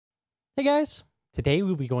Hey guys! Today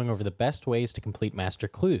we'll be going over the best ways to complete master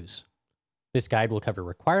clues. This guide will cover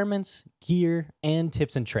requirements, gear, and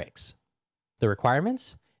tips and tricks. The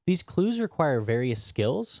requirements? These clues require various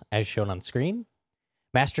skills, as shown on screen.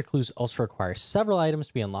 Master clues also require several items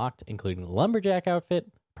to be unlocked, including the Lumberjack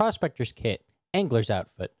outfit, Prospector's kit, Angler's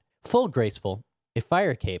outfit, full Graceful, a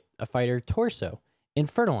fire cape, a fighter torso,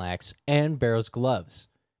 infernal axe, and barrows gloves.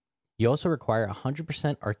 You also require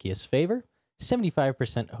 100% Arceuus Favour,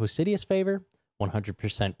 75% Hosidius Favour,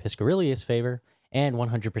 100% Piscarillius Favour, and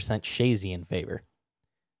 100% Shayzien Favour.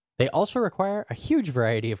 They also require a huge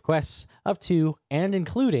variety of quests, up to and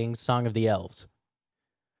including Song of the Elves.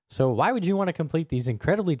 So why would you want to complete these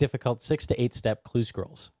incredibly difficult 6 to 8 step clue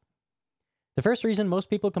scrolls? The first reason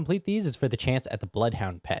most people complete these is for the chance at the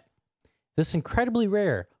Bloodhound pet. This incredibly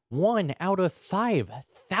rare 1 out of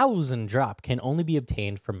 5,000 drop can only be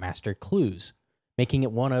obtained from master clues, making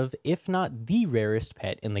it one of, if not the rarest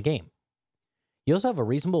pet in the game. You also have a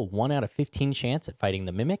reasonable 1 out of 15 chance at fighting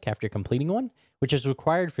the Mimic after completing one, which is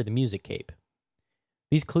required for the music cape.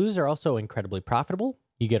 These clues are also incredibly profitable.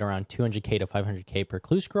 You get around 200k to 500k per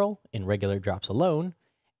clue scroll in regular drops alone,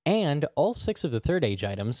 and all 6 of the 3rd age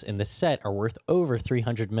items in this set are worth over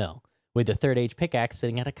 300 mil, with the 3rd age pickaxe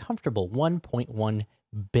sitting at a comfortable 1.1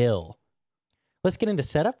 bill. Let's get into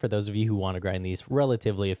setup for those of you who want to grind these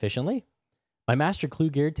relatively efficiently. My Master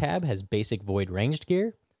Clue Gear tab has Basic Void Ranged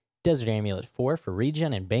Gear, Desert Amulet 4 for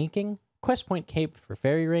regen and banking, Quest Point Cape for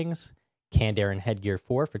fairy rings, Kandaren Headgear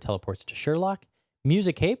 4 for teleports to Sherlock,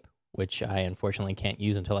 Music Cape, which I unfortunately can't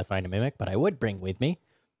use until I find a Mimic, but I would bring with me,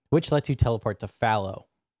 which lets you teleport to Fallow.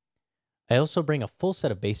 I also bring a full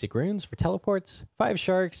set of basic runes for teleports, 5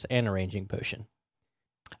 sharks, and a ranging potion.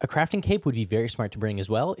 A crafting cape would be very smart to bring as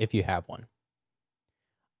well if you have one.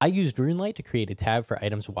 I used RuneLight to create a tab for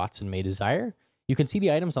items Watson may desire. You can see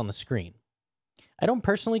the items on the screen. I don't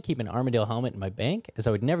personally keep an Armadillo helmet in my bank, as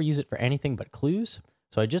I would never use it for anything but clues,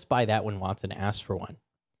 so I just buy that when Watson asks for one.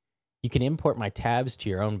 You can import my tabs to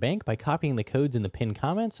your own bank by copying the codes in the pinned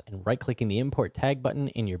comments and right-clicking the import tag button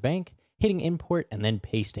in your bank, hitting import, and then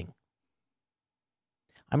pasting.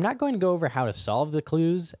 I'm not going to go over how to solve the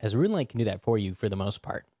clues, as RuneLight can do that for you for the most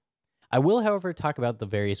part. I will, however, talk about the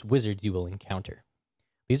various wizards you will encounter.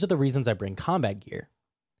 These are the reasons I bring combat gear.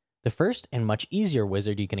 The first and much easier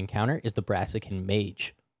wizard you can encounter is the Brassican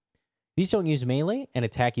Mage. These don't use melee and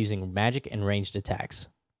attack using magic and ranged attacks.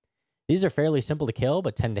 These are fairly simple to kill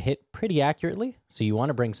but tend to hit pretty accurately, so you want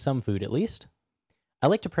to bring some food at least. I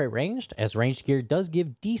like to play ranged, as ranged gear does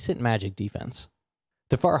give decent magic defense.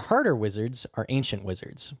 The far harder wizards are ancient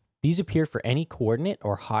wizards. These appear for any coordinate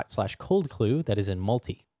or hot/cold clue that is in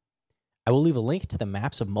multi. I will leave a link to the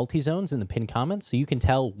maps of multi-zones in the pinned comments so you can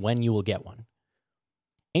tell when you will get one.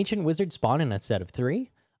 Ancient wizards spawn in a set of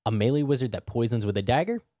 3, a melee wizard that poisons with a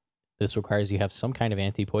dagger. This requires you have some kind of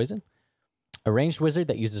anti-poison. A ranged wizard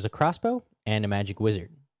that uses a crossbow, and a magic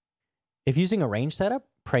wizard. If using a ranged setup,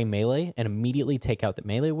 pray melee and immediately take out the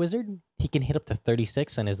melee wizard. He can hit up to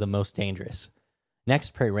 36 and is the most dangerous.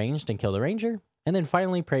 Next, pray ranged and kill the ranger, and then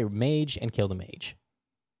finally pray mage and kill the mage.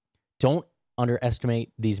 Don't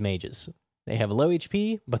underestimate these mages. They have low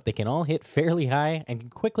HP, but they can all hit fairly high and can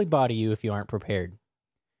quickly body you if you aren't prepared.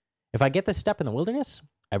 If I get this step in the wilderness,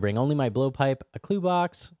 I bring only my blowpipe, a clue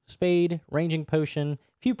box, spade, ranging potion,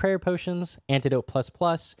 few prayer potions, antidote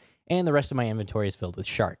 ++, and the rest of my inventory is filled with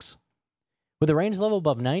sharks. With a range level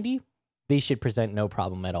above 90, these should present no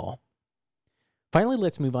problem at all. Finally,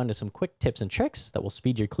 let's move on to some quick tips and tricks that will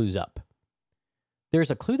speed your clues up.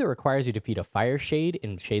 There's a clue that requires you to defeat a fire shade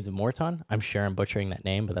in Shades of Morton. I'm sure I'm butchering that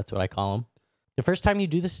name, but that's what I call them. The first time you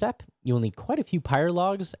do this step, you will need quite a few pyre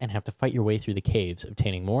logs and have to fight your way through the caves,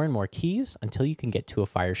 obtaining more and more keys until you can get to a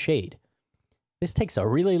fire shade. This takes a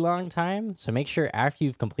really long time, so make sure after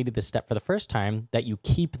you've completed this step for the first time that you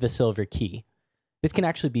keep the silver key. This can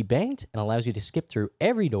actually be banked and allows you to skip through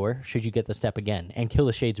every door should you get the step again and kill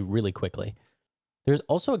the shades really quickly. There's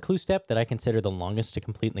also a clue step that I consider the longest to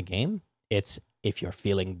complete in the game. It's, if you're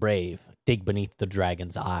feeling brave, dig beneath the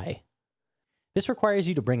dragon's eye. This requires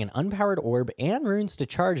you to bring an unpowered orb and runes to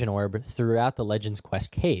charge an orb throughout the Legends Quest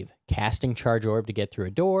cave, casting charge orb to get through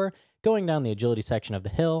a door, going down the agility section of the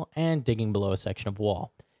hill, and digging below a section of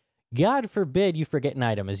wall. God forbid you forget an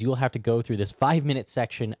item, as you will have to go through this 5-minute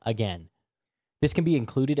section again. This can be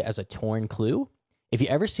included as a torn clue. If you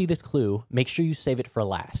ever see this clue, make sure you save it for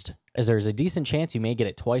last, as there is a decent chance you may get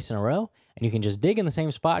it twice in a row, and you can just dig in the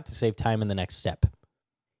same spot to save time in the next step.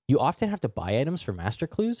 You often have to buy items for master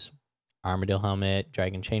clues, Armadillo helmet,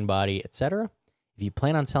 dragon chain body, etc. If you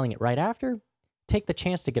plan on selling it right after, take the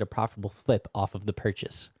chance to get a profitable flip off of the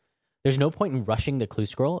purchase. There's no point in rushing the clue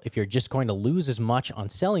scroll if you're just going to lose as much on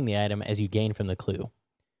selling the item as you gain from the clue.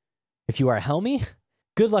 If you are a Helmy,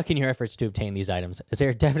 good luck in your efforts to obtain these items, as they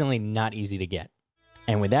are definitely not easy to get.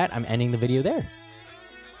 And with that, I'm ending the video there.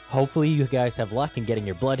 Hopefully you guys have luck in getting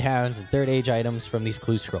your Bloodhounds and 3rd Age items from these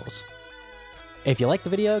clue scrolls. If you liked the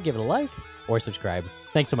video, give it a like or subscribe.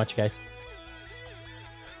 Thanks so much, guys.